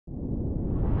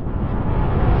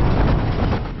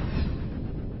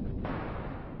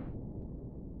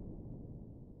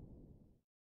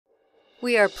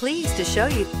We are pleased to show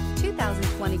you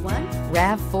 2021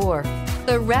 RAV4.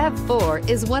 The RAV4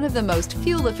 is one of the most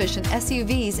fuel-efficient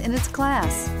SUVs in its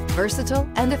class. Versatile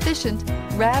and efficient,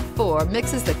 RAV4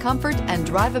 mixes the comfort and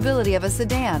drivability of a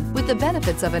sedan with the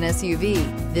benefits of an SUV.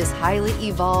 This highly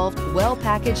evolved,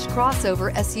 well-packaged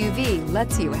crossover SUV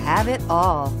lets you have it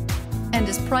all and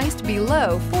is priced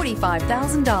below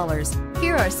 $45,000.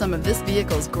 Here are some of this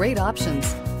vehicle's great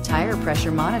options: tire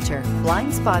pressure monitor,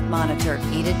 blind spot monitor,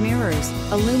 heated mirrors,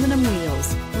 aluminum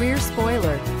wheels, rear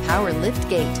spoiler, power lift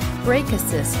gate, brake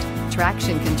assist,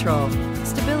 traction control,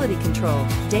 stability control,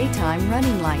 daytime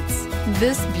running lights.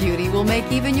 This beauty will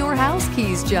make even your house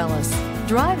keys jealous.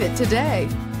 Drive it today.